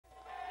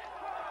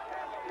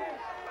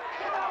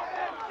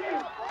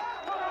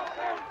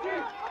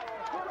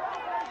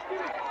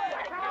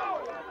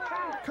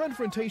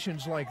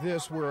Confrontations like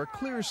this were a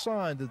clear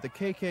sign that the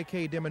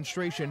KKK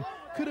demonstration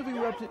could have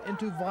erupted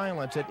into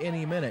violence at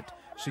any minute.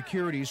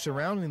 Security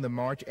surrounding the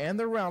march and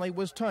the rally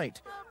was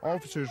tight.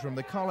 Officers from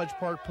the College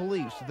Park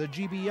Police, the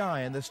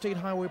GBI, and the State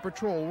Highway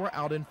Patrol were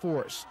out in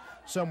force.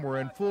 Some were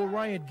in full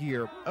riot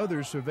gear.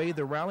 Others surveyed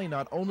the rally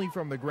not only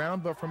from the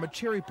ground but from a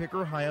cherry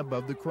picker high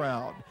above the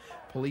crowd.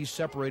 Police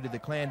separated the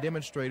Klan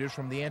demonstrators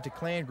from the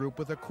anti-Klan group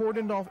with a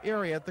cordoned-off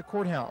area at the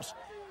courthouse.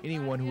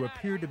 Anyone who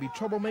appeared to be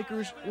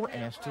troublemakers were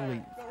asked to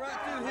leave. Go right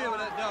through here with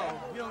that dog.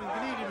 You don't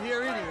even need him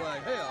here anyway.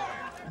 Hell.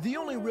 The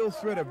only real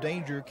threat of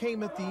danger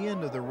came at the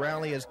end of the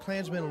rally as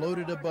Klansmen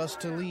loaded a bus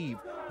to leave.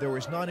 There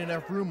was not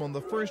enough room on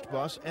the first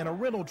bus, and a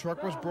rental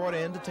truck was brought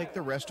in to take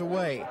the rest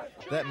away.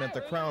 That meant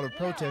the crowd of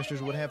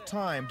protesters would have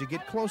time to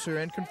get closer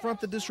and confront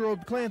the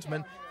disrobed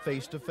Klansmen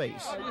face to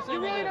face. You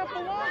really don't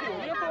belong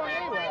here. You're going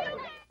anywhere.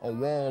 A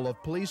wall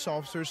of police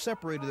officers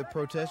separated the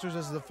protesters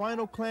as the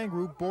final Klan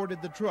group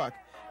boarded the truck,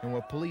 and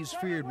what police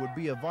feared would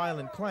be a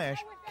violent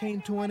clash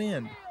came to an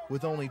end,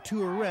 with only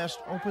 2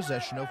 arrests on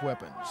possession of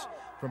weapons.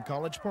 From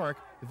College Park,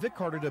 Vic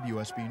Carter,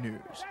 WSB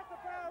News.